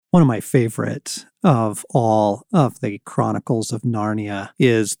One of my favorite of all of the Chronicles of Narnia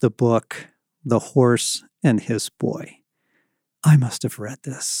is the book, The Horse and His Boy. I must have read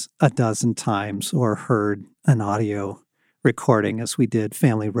this a dozen times or heard an audio recording as we did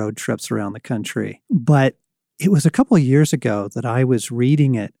family road trips around the country. But it was a couple of years ago that I was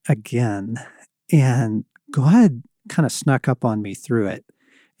reading it again, and God kind of snuck up on me through it.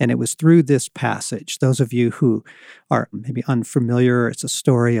 And it was through this passage. Those of you who are maybe unfamiliar, it's a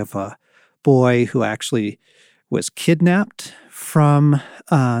story of a boy who actually was kidnapped from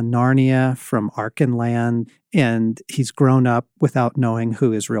Narnia, from Archenland, and he's grown up without knowing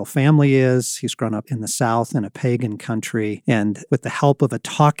who his real family is. He's grown up in the South in a pagan country, and with the help of a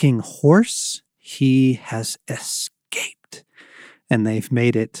talking horse, he has escaped. And they've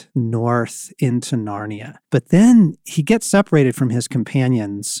made it north into Narnia. But then he gets separated from his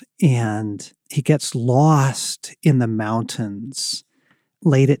companions and he gets lost in the mountains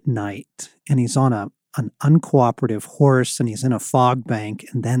late at night. And he's on an uncooperative horse and he's in a fog bank.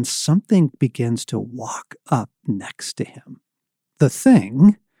 And then something begins to walk up next to him. The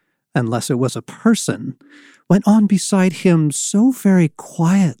thing, unless it was a person, went on beside him so very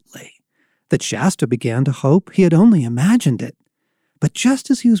quietly that Shasta began to hope he had only imagined it. But just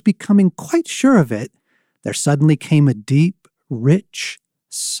as he was becoming quite sure of it, there suddenly came a deep, rich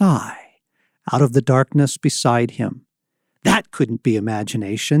sigh out of the darkness beside him. That couldn't be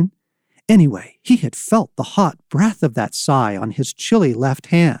imagination. Anyway, he had felt the hot breath of that sigh on his chilly left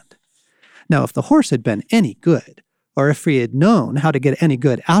hand. Now, if the horse had been any good, or if he had known how to get any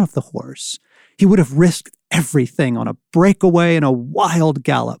good out of the horse, he would have risked everything on a breakaway and a wild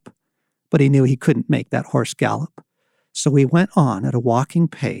gallop. But he knew he couldn't make that horse gallop. So he went on at a walking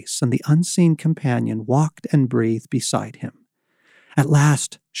pace, and the unseen companion walked and breathed beside him. At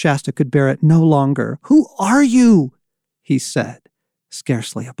last, Shasta could bear it no longer. "Who are you?" he said,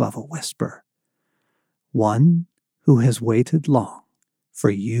 scarcely above a whisper. "One who has waited long for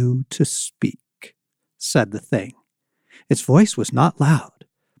you to speak," said the thing. Its voice was not loud,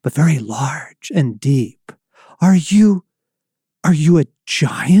 but very large and deep. Are you a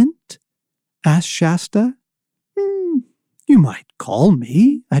giant?" asked Shasta. "You might call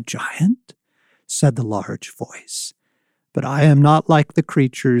me a giant," said the large voice, "but I am not like the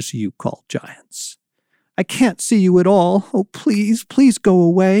creatures you call giants. I can't see you at all. Oh, please, please go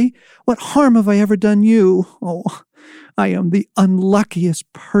away. What harm have I ever done you? Oh, I am the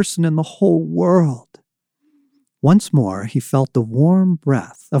unluckiest person in the whole world." Once more he felt the warm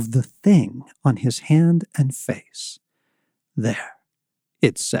breath of the thing on his hand and face. "There,"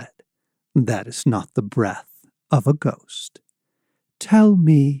 it said, "that is not the breath of a ghost. Tell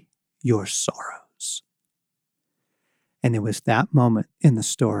me your sorrows." And it was that moment in the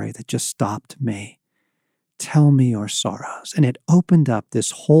story that just stopped me. Tell me your sorrows. And it opened up this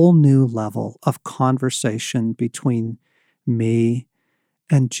whole new level of conversation between me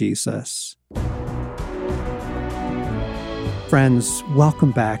and Jesus. Friends,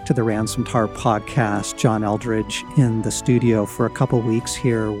 welcome back to the Ransomed Heart podcast. John Eldridge in the studio for a couple weeks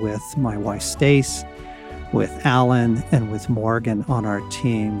here with my wife Stace, with Alan, and with Morgan on our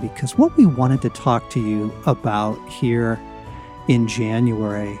team, because what we wanted to talk to you about here in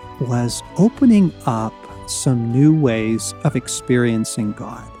January was opening up some new ways of experiencing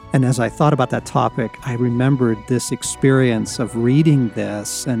God. And as I thought about that topic, I remembered this experience of reading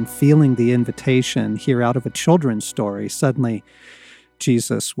this and feeling the invitation here out of a children's story. Suddenly,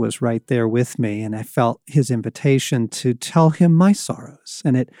 Jesus was right there with me, and I felt his invitation to tell him my sorrows.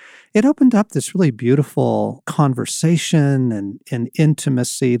 And it opened up this really beautiful conversation and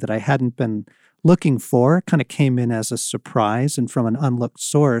intimacy that I hadn't been looking for. It kind of came in as a surprise and from an unlooked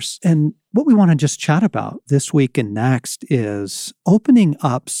source. And what we want to just chat about this week and next is opening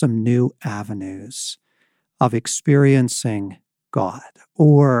up some new avenues of experiencing God,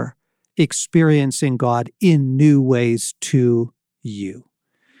 or experiencing God in new ways to you.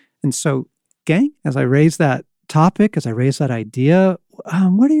 And so, gang, as I raise that topic, as I raise that idea,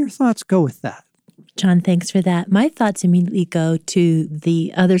 where do your thoughts go with that? John, thanks for that. My thoughts immediately go to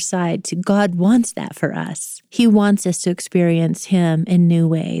the other side. God wants that for us. He wants us to experience him in new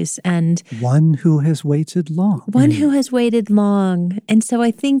ways. And one who has waited long. One who has waited long. And so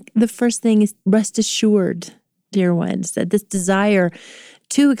I think the first thing is rest assured, dear ones, that this desire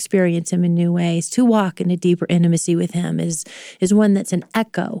to experience him in new ways, to walk in a deeper intimacy with him is one that's an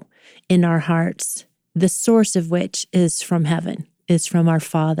echo in our hearts, the source of which is from heaven. Is from our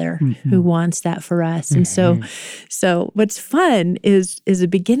Father who wants that for us. And so what's fun is a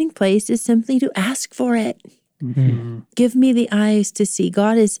beginning place is simply to ask for it. Give me the eyes to see.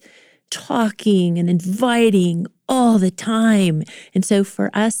 God is talking and inviting all the time. And so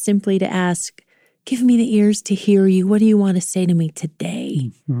for us simply to ask, give me the ears to hear you. What do you want to say to me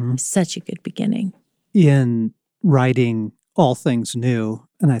today? Such a good beginning. In writing All Things New,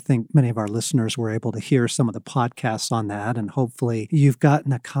 and I think many of our listeners were able to hear some of the podcasts on that, and hopefully you've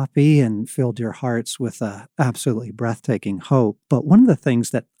gotten a copy and filled your hearts with a absolutely breathtaking hope. But one of the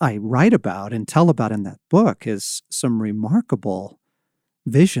things that I write about and tell about in that book is some remarkable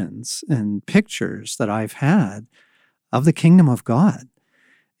visions and pictures that I've had of the kingdom of God.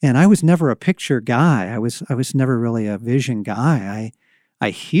 And I was never a picture guy. I was never really a vision guy. I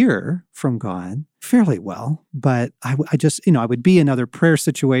hear from God fairly well, but I just, I would be in other prayer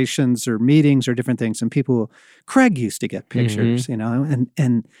situations or meetings or different things, and Craig used to get pictures,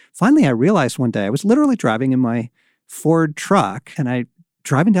 and finally I realized one day I was literally driving in my Ford truck, and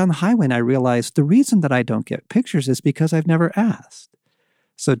driving down the highway, and I realized the reason that I don't get pictures is because I've never asked.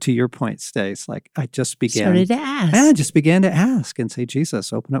 So to your point, Stace, I just started to ask. I just began to ask and say,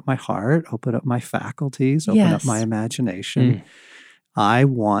 Jesus, open up my heart, open up my faculties, open up my imagination. I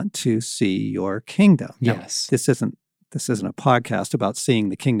want to see your kingdom. Yes. Now, this isn't a podcast about seeing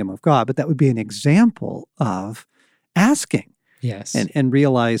the kingdom of God, but that would be an example of asking. Yes. And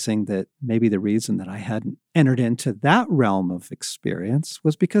realizing that maybe the reason that I hadn't entered into that realm of experience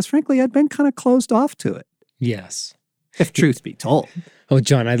was because, frankly, I'd been kind of closed off to it. Yes. If truth be told. Oh,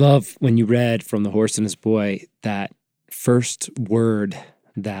 John, I love when you read from The Horse and His Boy, that first word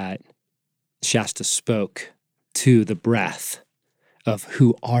that Shasta spoke to the breath of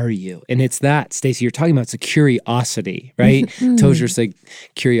who are you? And it's that, Stacey, you're talking about, it's a curiosity, right? Tozer said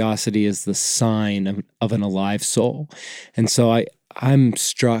curiosity is the sign of an alive soul. And so I'm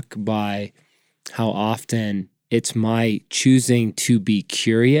struck by how often it's my choosing to be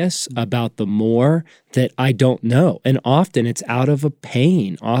curious about the more that I don't know. And often it's out of a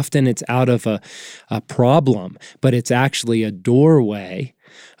pain. Often it's out of a problem, but it's actually a doorway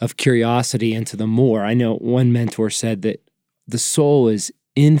of curiosity into the more. I know one mentor said that the soul is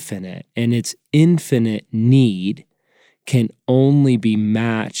infinite, and its infinite need can only be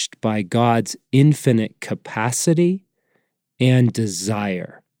matched by God's infinite capacity and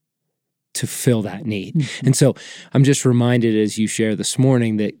desire to fill that need. Mm-hmm. And so I'm just reminded as you share this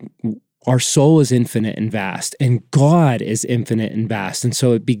morning that our soul is infinite and vast, and God is infinite and vast. And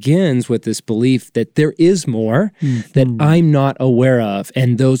so it begins with this belief that there is more that I'm not aware of,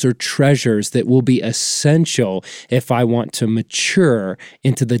 and those are treasures that will be essential if I want to mature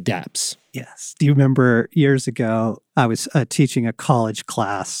into the depths. Yes. Do you remember years ago, I was teaching a college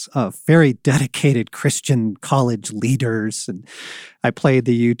class of very dedicated Christian college leaders, and I played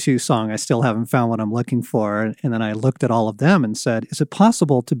the U2 song, I Still Haven't Found What I'm Looking For, and then I looked at all of them and said, is it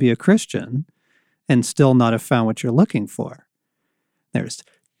possible to be a Christian and still not have found what you're looking for? There's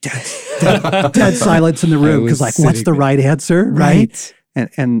dead silence in the room, because what's the right answer, right?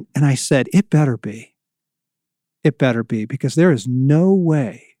 And I said, it better be. It better be, because there is no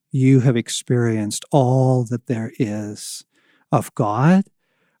way you have experienced all that there is of God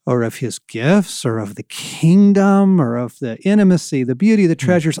or of his gifts or of the kingdom or of the intimacy, the beauty, the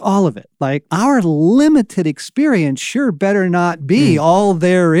treasures, all of it. Like, our limited experience sure better not be all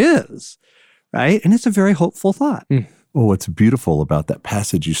there is, right? And it's a very hopeful thought. Well, what's beautiful about that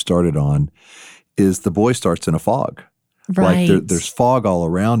passage you started on is the boy starts in a fog. Right. Like there's fog all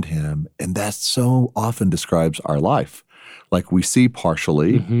around him, and that so often describes our life. Like, we see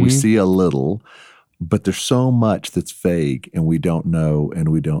partially, we see a little, but there's so much that's vague and we don't know and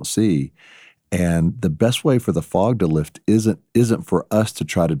we don't see. And the best way for the fog to lift isn't for us to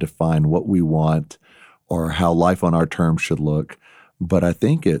try to define what we want or how life on our terms should look, but I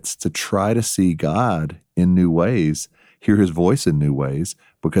think it's to try to see God in new ways, hear his voice in new ways,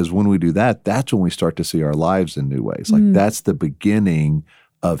 because when we do that, that's when we start to see our lives in new ways. Like, that's the beginning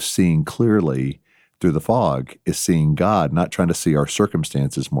of seeing clearly through the fog, is seeing God, not trying to see our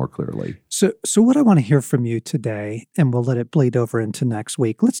circumstances more clearly. So what I want to hear from you today, and we'll let it bleed over into next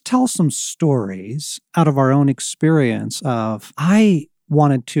week, let's tell some stories out of our own experience of, I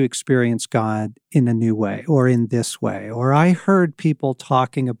wanted to experience God in a new way or in this way, or I heard people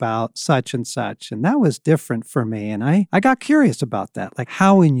talking about such and such, and that was different for me. And I got curious about that. Like,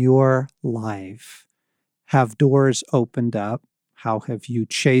 how in your life have doors opened up? How have you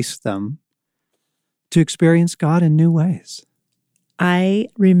chased them to experience God in new ways? I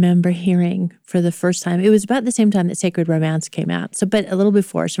remember hearing for the first time, it was about the same time that Sacred Romance came out, but a little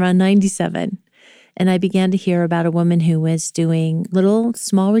before, so around 97. And I began to hear about a woman who was doing little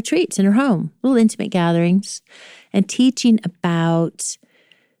small retreats in her home, little intimate gatherings, and teaching about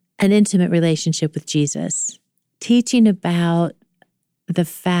an intimate relationship with Jesus, teaching about the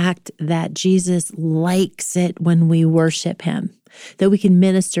fact that Jesus likes it when we worship him, that we can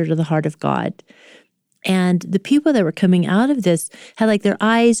minister to the heart of God. And the people that were coming out of this had like their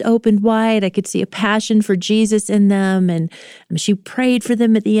eyes opened wide. I could see a passion for Jesus in them. And she prayed for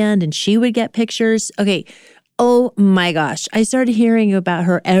them at the end, and she would get pictures. Okay. Oh my gosh. I started hearing about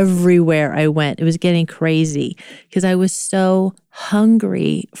her everywhere I went. It was getting crazy because I was so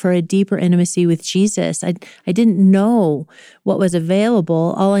hungry for a deeper intimacy with Jesus. I didn't know what was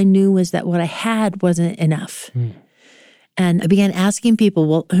available. All I knew was that what I had wasn't enough. And I began asking people,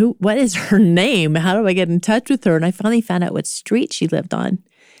 well, what is her name? How do I get in touch with her? And I finally found out what street she lived on.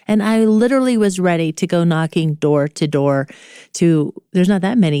 And I literally was ready to go knocking door to door there's not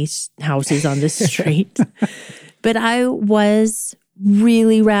that many houses on this street. But I was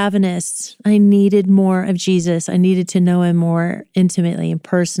really ravenous. I needed more of Jesus. I needed to know him more intimately and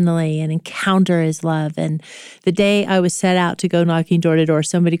personally and encounter his love. And the day I was set out to go knocking door to door,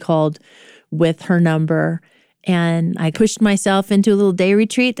 somebody called with her number. And I pushed myself into a little day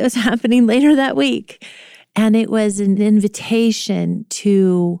retreat that was happening later that week. And it was an invitation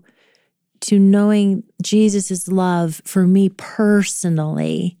to knowing Jesus' love for me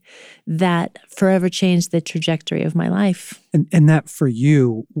personally that forever changed the trajectory of my life. And that for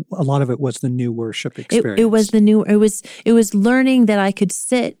you, a lot of it was the new worship experience. It was learning that I could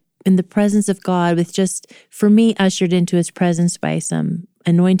sit in the presence of God with just, for me, ushered into his presence by some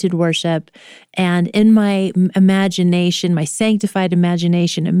anointed worship, and in my imagination, my sanctified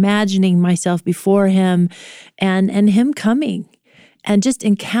imagination, imagining myself before him and him coming and just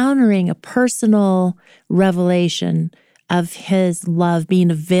encountering a personal revelation of his love being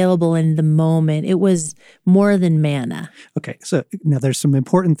available in the moment. It was more than manna. Okay, so now there's some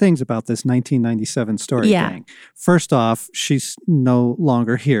important things about this 1997 story thing. First off, she's no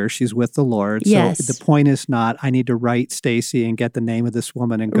longer here. She's with the Lord. So the point is not, I need to write Stasi and get the name of this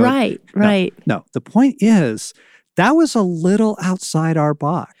woman and go. Right. No, the point is, that was a little outside our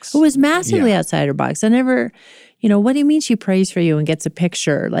box. It was massively outside our box. I never, what do you mean she prays for you and gets a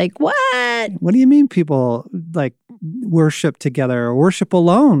picture? Like, what? What do you mean people worship together or worship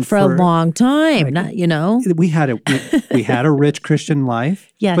alone for a long time? We had a rich Christian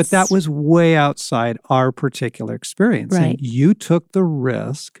life, but that was way outside our particular experience. Right. And you took the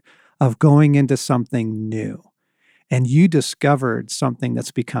risk of going into something new, and you discovered something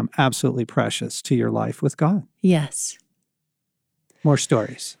that's become absolutely precious to your life with God. Yes. More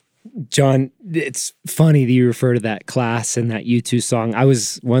stories. John, it's funny that you refer to that class and that U2 song. I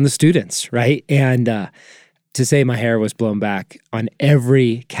was one of the students, right? And to say my hair was blown back on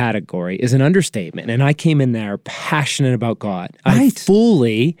every category is an understatement. And I came in there passionate about God. Right. I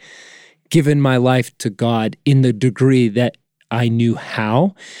fully given my life to God in the degree that I knew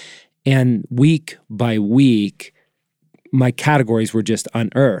how. And week by week, my categories were just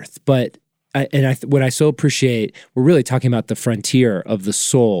unearthed. But what I so appreciate, we're really talking about the frontier of the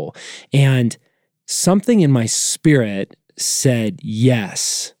soul. And something in my spirit said,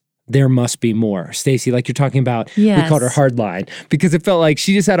 yes, there must be more. Stasi, like you're talking about, we called her hard line because it felt like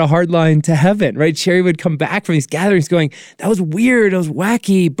she just had a hard line to heaven, right? Sherry would come back from these gatherings going, that was weird, it was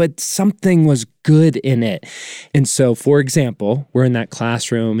wacky, but something was good in it. And so, for example, we're in that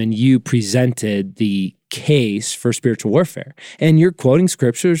classroom and you presented the case for spiritual warfare. And you're quoting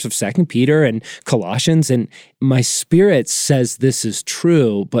scriptures of 2 Peter and Colossians, and my spirit says this is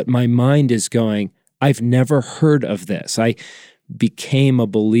true, but my mind is going, I've never heard of this. I became a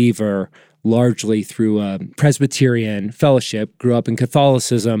believer largely through a Presbyterian fellowship, grew up in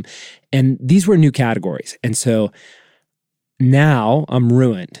Catholicism, and these were new categories. And so now I'm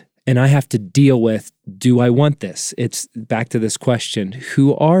ruined. And I have to deal with, do I want this? It's back to this question,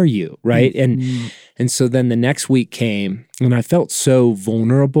 who are you, right? Mm-hmm. And so then the next week came, and I felt so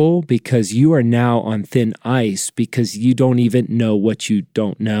vulnerable because you are now on thin ice because you don't even know what you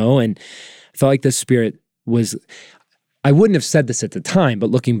don't know. And I felt like the Spirit was, I wouldn't have said this at the time,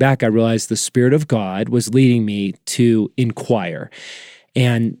 but looking back, I realized the Spirit of God was leading me to inquire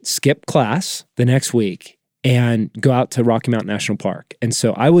and skip class the next week and go out to Rocky Mountain National Park. And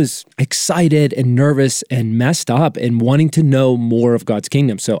so I was excited and nervous and messed up and wanting to know more of God's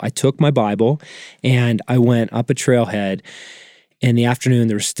kingdom. So I took my Bible and I went up a trailhead. In the afternoon,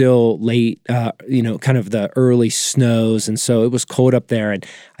 there was still late, kind of the early snows. And so it was cold up there. And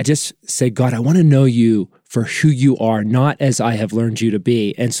I just said, God, I want to know you for who you are, not as I have learned you to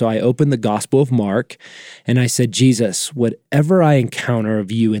be. And so I opened the Gospel of Mark and I said, Jesus, whatever I encounter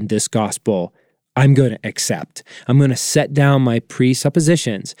of you in this gospel, I'm going to accept. I'm going to set down my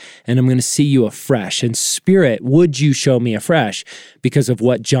presuppositions and I'm going to see you afresh. And Spirit, would you show me afresh because of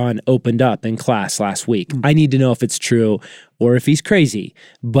what John opened up in class last week? I need to know if it's true or if he's crazy.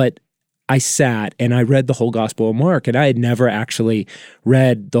 But I sat and I read the whole Gospel of Mark, and I had never actually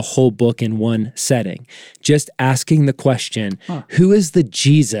read the whole book in one setting. Just asking the question, who is the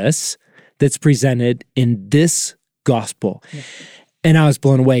Jesus that's presented in this gospel? Yeah. And I was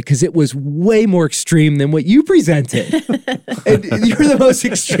blown away because it was way more extreme than what you presented. And you're the most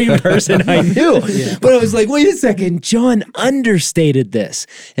extreme person I knew. Yeah. But I was like, wait a second, John understated this.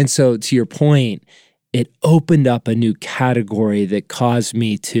 And so to your point, it opened up a new category that caused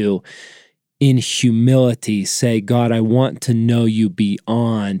me to, in humility, say, God, I want to know you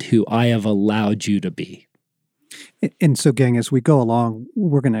beyond who I have allowed you to be. And so, gang, as we go along,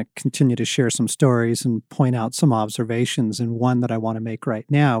 we're going to continue to share some stories and point out some observations. And one that I want to make right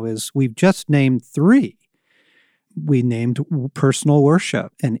now is we've just named 3. We named personal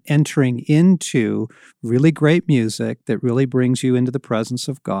worship and entering into really great music that really brings you into the presence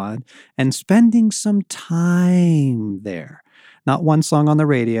of God and spending some time there. Not one song on the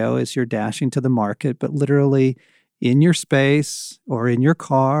radio as you're dashing to the market, but literally in your space or in your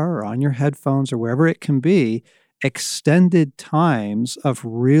car or on your headphones or wherever it can be, extended times of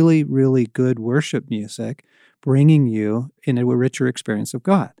really, really good worship music, bringing you into a richer experience of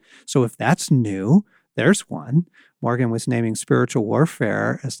God. So if that's new, there's one. Morgan was naming spiritual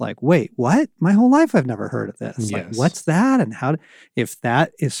warfare as like, wait, what? My whole life I've never heard of this. Yes. Like, what's that? And how? If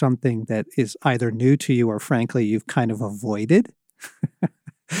that is something that is either new to you or frankly you've kind of avoided,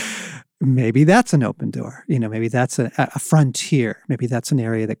 maybe that's an open door. Maybe that's a frontier. Maybe that's an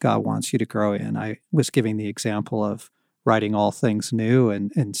area that God wants you to grow in. I was giving the example of writing all things new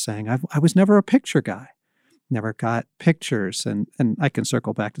and saying, I was never a picture guy, never got pictures. And I can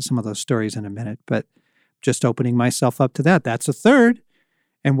circle back to some of those stories in a minute, but just opening myself up to that. That's a third.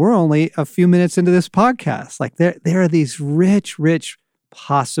 And we're only a few minutes into this podcast. Like there are these rich, rich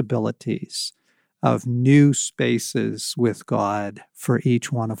possibilities of new spaces with God for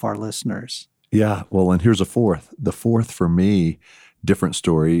each one of our listeners. Yeah, well, and here's a fourth. The fourth for me, different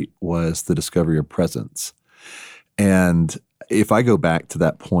story, was the discovery of presence. And if I go back to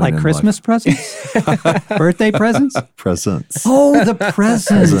that point like in Christmas presents? Birthday presents? Presents. Oh, the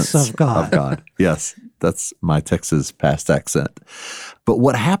presence of God. Of God. Yes, that's my Texas past accent. But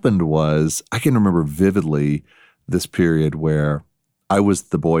what happened was, I can remember vividly this period where I was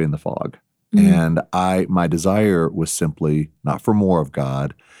the boy in the fog. And my desire was simply not for more of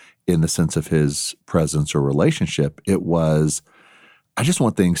God in the sense of his presence or relationship. It was, I just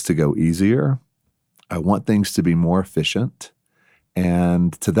want things to go easier. I want things to be more efficient.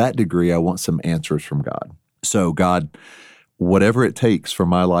 And to that degree, I want some answers from God. So God, whatever it takes for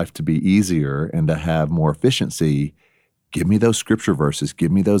my life to be easier and to have more efficiency, give me those scripture verses,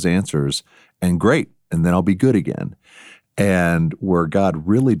 give me those answers, and great, and then I'll be good again. And where God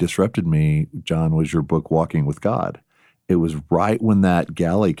really disrupted me, John, was your book, Walking with God. It was right when that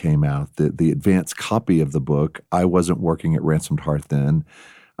galley came out, the advanced copy of the book. I wasn't working at Ransomed Heart then.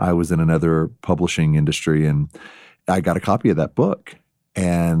 I was in another publishing industry, and I got a copy of that book.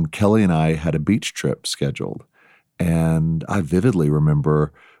 And Kelly and I had a beach trip scheduled. And I vividly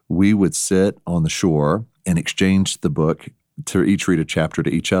remember we would sit on the shore and exchange the book to each read a chapter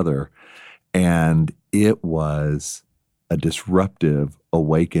to each other. And it was a disruptive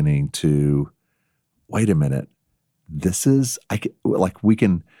awakening to, wait a minute, this is, we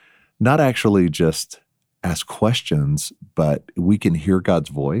can not actually just ask questions, but we can hear God's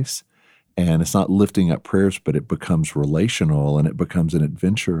voice. And it's not lifting up prayers, but it becomes relational and it becomes an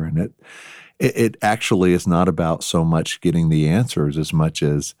adventure. And it actually is not about so much getting the answers as much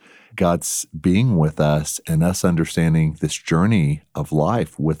as God's being with us and us understanding this journey of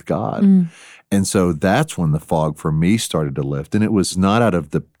life with God. And so that's when the fog for me started to lift. And it was not out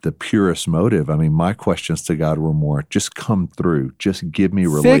of the purest motive. I mean, my questions to God were more, just come through, just give me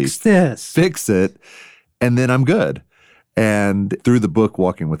relief. Fix this. Fix it, and then I'm good. And through the book,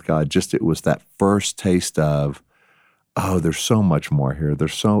 Walking with God, it was that first taste of, oh, there's so much more here.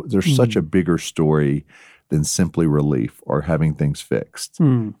 There's such a bigger story than simply relief or having things fixed.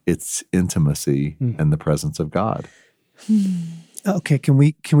 It's intimacy and the presence of God. Okay, can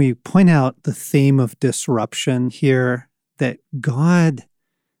we point out the theme of disruption here, that God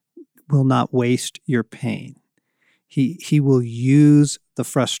will not waste your pain. He will use the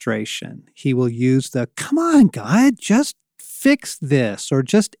frustration. He will use the, come on, God, just fix this or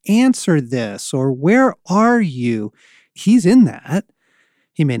just answer this or where are you? He's in that.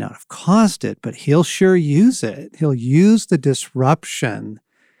 He may not have caused it, but he'll sure use it. He'll use the disruption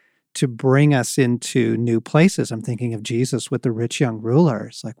to bring us into new places. I'm thinking of Jesus with the rich young ruler.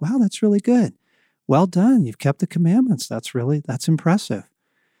 It's like, wow, that's really good. Well done. You've kept the commandments. That's impressive.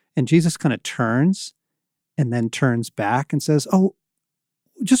 And Jesus kind of turns and then turns back and says, oh,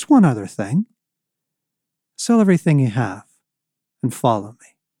 just one other thing. Sell everything you have and follow me.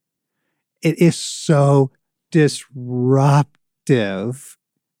 It is so disruptive.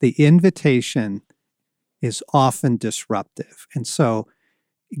 The invitation is often disruptive. And so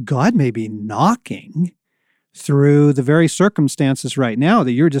God may be knocking through the very circumstances right now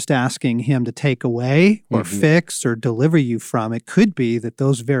that you're just asking him to take away or fix or deliver you from. It could be that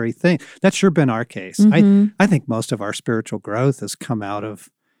those very things, that's sure been our case. I think most of our spiritual growth has come out of,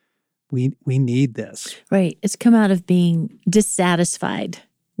 we need this. Right. It's come out of being dissatisfied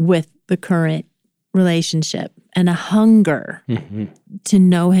with the current relationship and a hunger to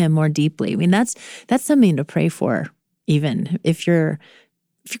know him more deeply. I mean, that's something to pray for, even if you're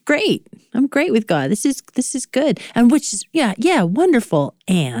great. I'm great with God. This is good. And which is, wonderful.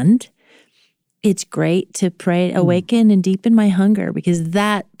 And it's great to pray, awaken and deepen my hunger, because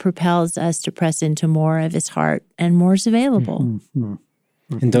that propels us to press into more of his heart, and more is available.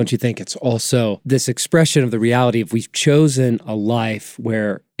 And don't you think it's also this expression of the reality of we've chosen a life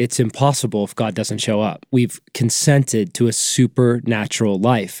where it's impossible if God doesn't show up. We've consented to a supernatural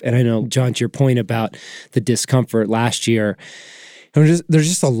life. And I know, John, to your point about the discomfort last year, there's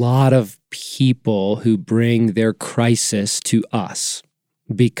just a lot of people who bring their crisis to us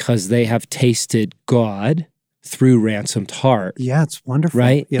because they have tasted God through ransomed heart. Yeah, it's wonderful.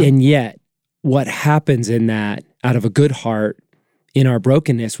 Right? Yep. And yet, what happens in that, out of a good heart, in our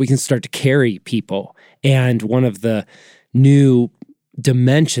brokenness, we can start to carry people. And one of the new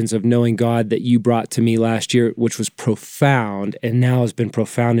dimensions of knowing God that you brought to me last year, which was profound and now has been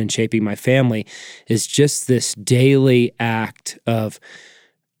profound in shaping my family, is just this daily act of,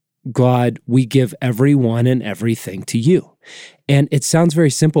 God, we give everyone and everything to you. And it sounds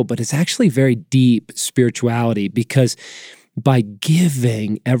very simple, but it's actually very deep spirituality, because by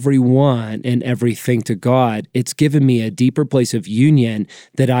giving everyone and everything to God, it's given me a deeper place of union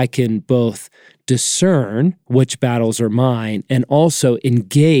that I can both discern which battles are mine and also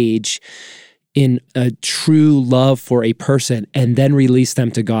engage in a true love for a person and then release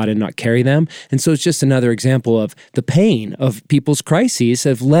them to God and not carry them. And so it's just another example of the pain of people's crises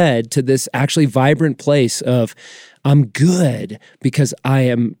have led to this actually vibrant place of, I'm good because I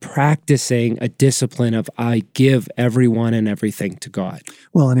am practicing a discipline of I give everyone and everything to God.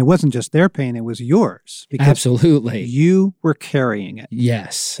 Well, and it wasn't just their pain, it was yours. Because absolutely. You were carrying it.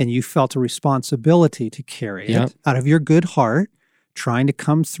 Yes. And you felt a responsibility to carry it out of your good heart, trying to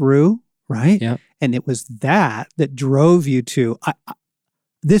come through, right? Yep. And it was that drove you to,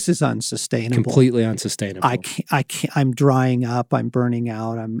 this is unsustainable. Completely unsustainable. I can't, I'm drying up, I'm burning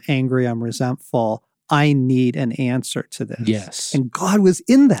out, I'm angry, I'm resentful. I need an answer to this. Yes. And God was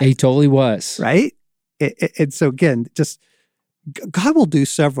in that. He totally was. Right? And so again, just God will do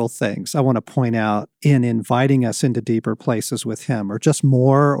several things I want to point out in inviting us into deeper places with him, or just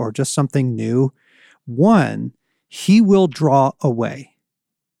more, or just something new. One, he will draw away.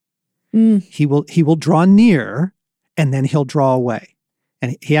 He will draw near, and then he'll draw away.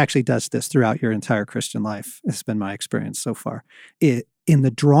 And he actually does this throughout your entire Christian life. It's been my experience so far. In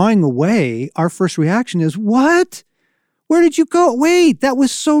the drawing away, our first reaction is, what? Where did you go? Wait, that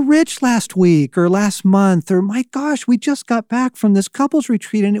was so rich last week or last month, or my gosh, we just got back from this couples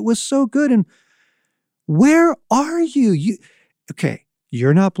retreat and it was so good. And where are you? Okay,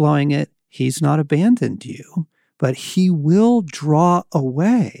 you're not blowing it. He's not abandoned you, but he will draw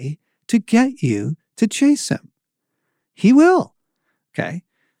away to get you to chase him. He will. Okay.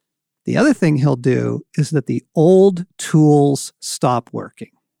 The other thing he'll do is that the old tools stop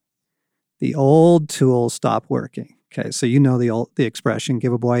working. The old tools stop working. Okay, so you know the expression,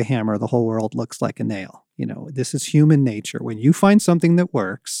 give a boy a hammer, the whole world looks like a nail. You know, this is human nature. When you find something that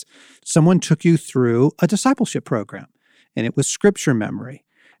works, someone took you through a discipleship program, and it was scripture memory.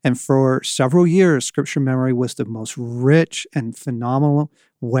 And for several years, scripture memory was the most rich and phenomenal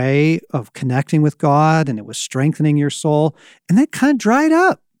way of connecting with God, and it was strengthening your soul. And that kind of dried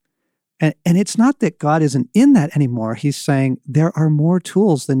up. And it's not that God isn't in that anymore. He's saying there are more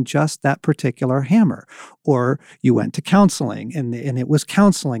tools than just that particular hammer. Or you went to counseling, and it was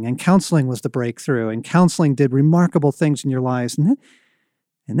counseling, and counseling was the breakthrough, and counseling did remarkable things in your lives. And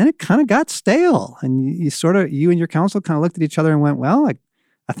then it kind of got stale. And you and your counselor kind of looked at each other and went, well,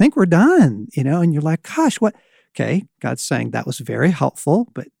 I think we're done, and you're like, gosh, what? Okay, God's saying that was very helpful,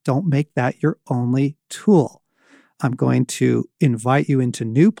 but don't make that your only tool. I'm going to invite you into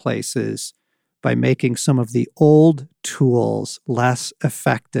new places, by making some of the old tools less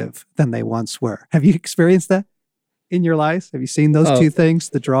effective than they once were. Have you experienced that in your lives? Have you seen those two things,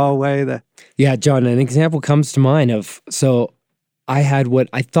 the draw away, the... Yeah, John, an example comes to mind of, so I had what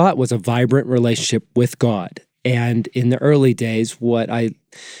I thought was a vibrant relationship with God. And in the early days, what I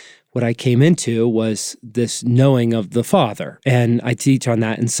came into was this knowing of the Father. And I teach on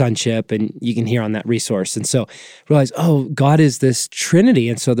that in Sonship, and you can hear on that resource. And so I realized, oh, God is this Trinity.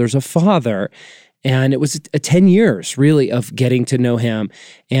 And so there's a Father. And it was 10 years, really, of getting to know him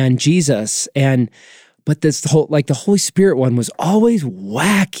and Jesus. But this whole, like the Holy Spirit one was always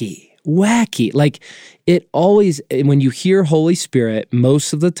wacky. Like it always, when you hear Holy Spirit,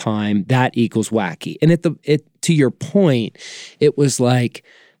 most of the time that equals wacky. And to your point, it was like,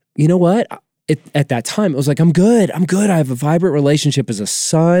 you know what? At that time, it was like, I'm good. I have a vibrant relationship as a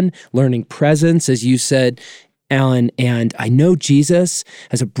son, learning presence, as you said, Alan, and I know Jesus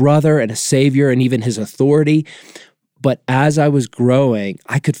as a brother and a savior and even his authority. But as I was growing,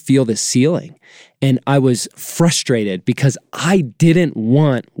 I could feel this ceiling. And I was frustrated because I didn't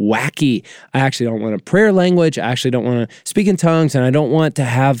want wacky. I actually don't want a prayer language. I actually don't want to speak in tongues. And I don't want to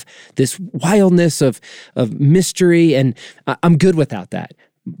have this wildness of mystery. And I'm good without that.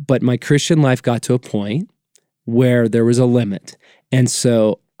 But my Christian life got to a point where there was a limit. And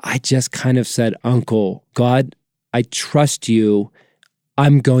so I just kind of said, Uncle, God, I trust you.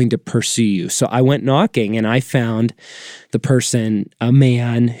 I'm going to pursue you. So I went knocking and I found the person, a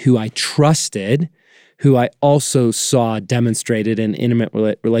man who I trusted, who I also saw demonstrated an intimate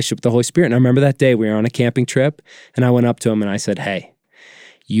relationship with the Holy Spirit. And I remember that day we were on a camping trip and I went up to him and I said, hey,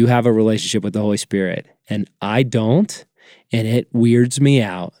 you have a relationship with the Holy Spirit and I don't, and it weirds me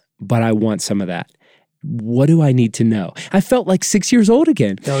out, but I want some of that. What do I need to know? I felt like 6 years old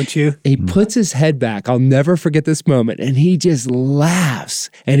again. Don't you? He puts his head back. I'll never forget this moment. And he just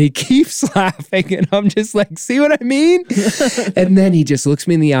laughs and he keeps laughing. And I'm just like, see what I mean? And then he just looks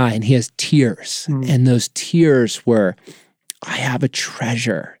me in the eye and he has tears. And those tears were, I have a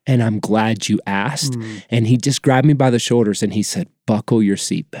treasure and I'm glad you asked. And he just grabbed me by the shoulders and he said, buckle your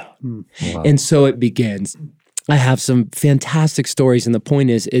seatbelt. Wow. And so it begins. I have some fantastic stories, and the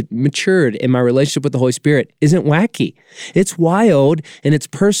point is it matured, and my relationship with the Holy Spirit isn't wacky. It's wild, and it's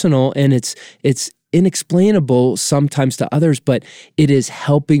personal, and it's inexplainable sometimes to others, but it is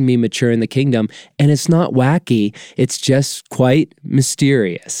helping me mature in the kingdom, and it's not wacky. It's just quite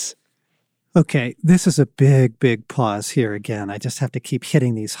mysterious. Okay, this is a big pause here again. I just have to keep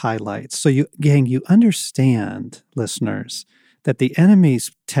hitting these highlights. So you understand, listeners, that the enemy's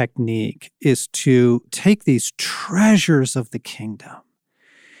technique is to take these treasures of the kingdom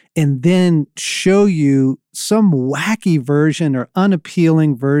and then show you some wacky version or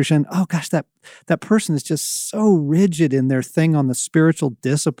unappealing version. Oh gosh, that person is just so rigid in their thing on the spiritual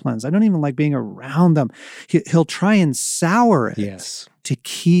disciplines. I don't even like being around them. He'll try and sour it to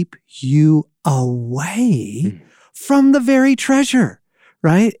keep you away from the very treasure,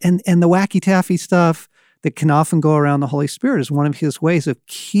 right? And the wacky taffy stuff that can often go around the Holy Spirit is one of his ways of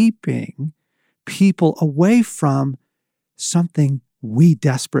keeping people away from something we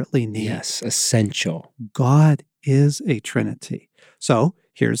desperately need. Yes, essential. God is a Trinity. So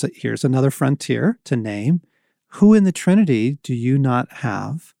here's another frontier to name. Who in the Trinity do you not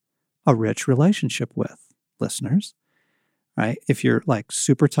have a rich relationship with, listeners? Right? If you're like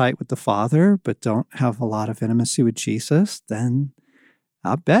super tight with the Father, but don't have a lot of intimacy with Jesus, then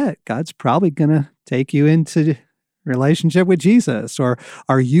I bet God's probably going to take you into relationship with Jesus. Or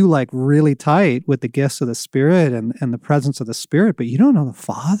are you like really tight with the gifts of the Spirit and the presence of the Spirit, but you don't know the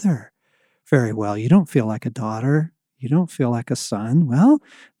Father very well? You don't feel like a daughter. You don't feel like a son. Well,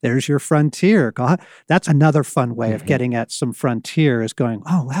 there's your frontier. God, that's another fun way of getting at some frontier, is going,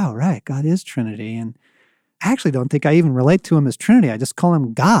 oh, wow, right. God is Trinity. And I actually don't think I even relate to him as Trinity. I just call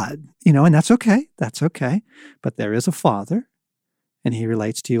him God, and that's okay. That's okay. But there is a Father. And he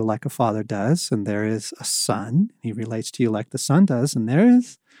relates to you like a father does. And there is a son. He relates to you like the son does. And there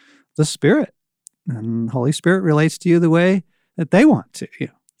is the Spirit. And the Holy Spirit relates to you the way that they want to.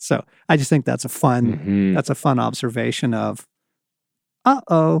 So I just think that's a fun observation of,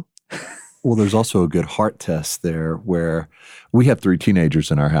 uh-oh. Well, there's also a good heart test there where we have 3 teenagers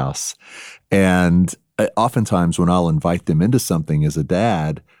in our house. And oftentimes when I'll invite them into something as a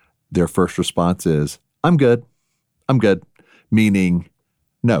dad, their first response is, I'm good. Meaning,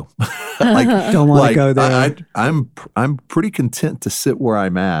 no. Don't want to go there. I'm pretty content to sit where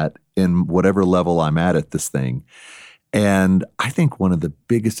I'm at in whatever level I'm at this thing. And I think one of the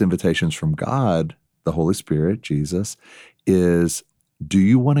biggest invitations from God, the Holy Spirit, Jesus, is, do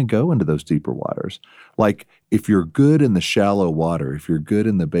you want to go into those deeper waters? Like if you're good in the shallow water, if you're good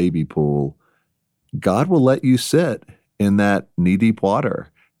in the baby pool, God will let you sit in that knee-deep water,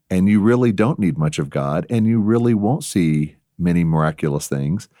 and you really don't need much of God, and you really won't see many miraculous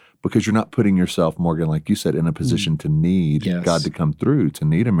things because you're not putting yourself, Morgan, like you said, in a position to need God to come through, to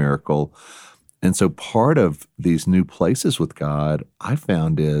need a miracle. And so part of these new places with God, I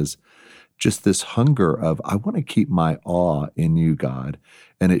found, is just this hunger of, I want to keep my awe in you, God.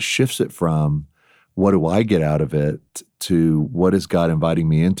 And it shifts it from, what do I get out of it, to what is God inviting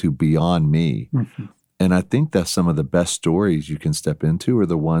me into beyond me? Mm-hmm. And I think that's some of the best stories you can step into are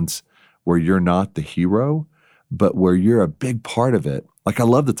the ones where you're not the hero, but where you're a big part of it. Like, I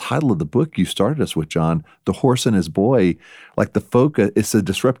love the title of the book you started us with, John, The Horse and His Boy. Like, the focus, it's a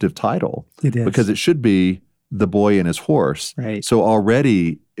disruptive title. It is. Because it should be The Boy and His Horse. Right. So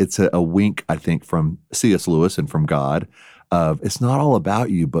already it's a wink, I think, from C.S. Lewis and from God of, it's not all about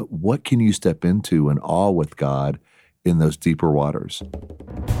you, but what can you step into in awe with God in those deeper waters?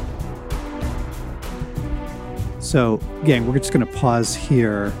 So, gang, we're just going to pause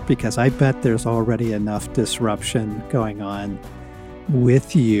here because I bet there's already enough disruption going on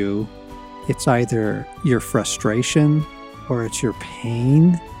with you. It's either your frustration or it's your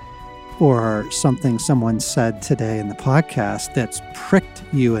pain or something someone said today in the podcast that's pricked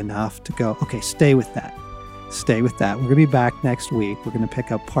you enough to go, okay, stay with that. Stay with that. We're going to be back next week. We're going to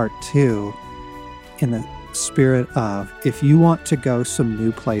pick up part 2 in the spirit of, if you want to go some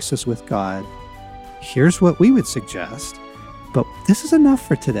new places with God, here's what we would suggest. But this is enough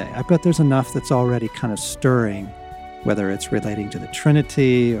for today. I bet there's enough that's already kind of stirring, whether it's relating to the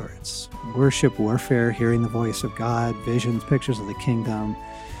Trinity or it's worship, warfare, hearing the voice of God, visions, pictures of the kingdom,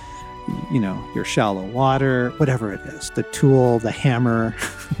 your shallow water, whatever it is, the tool, the hammer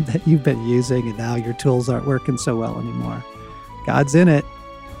that you've been using and now your tools aren't working so well anymore. God's in it,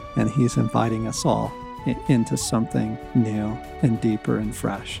 and He's inviting us all into something new and deeper and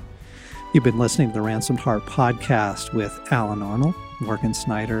fresh. You've been listening to the Ransomed Heart podcast with Alan Arnold, Morgan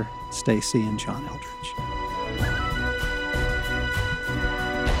Snyder, Stasi, and John Eldridge.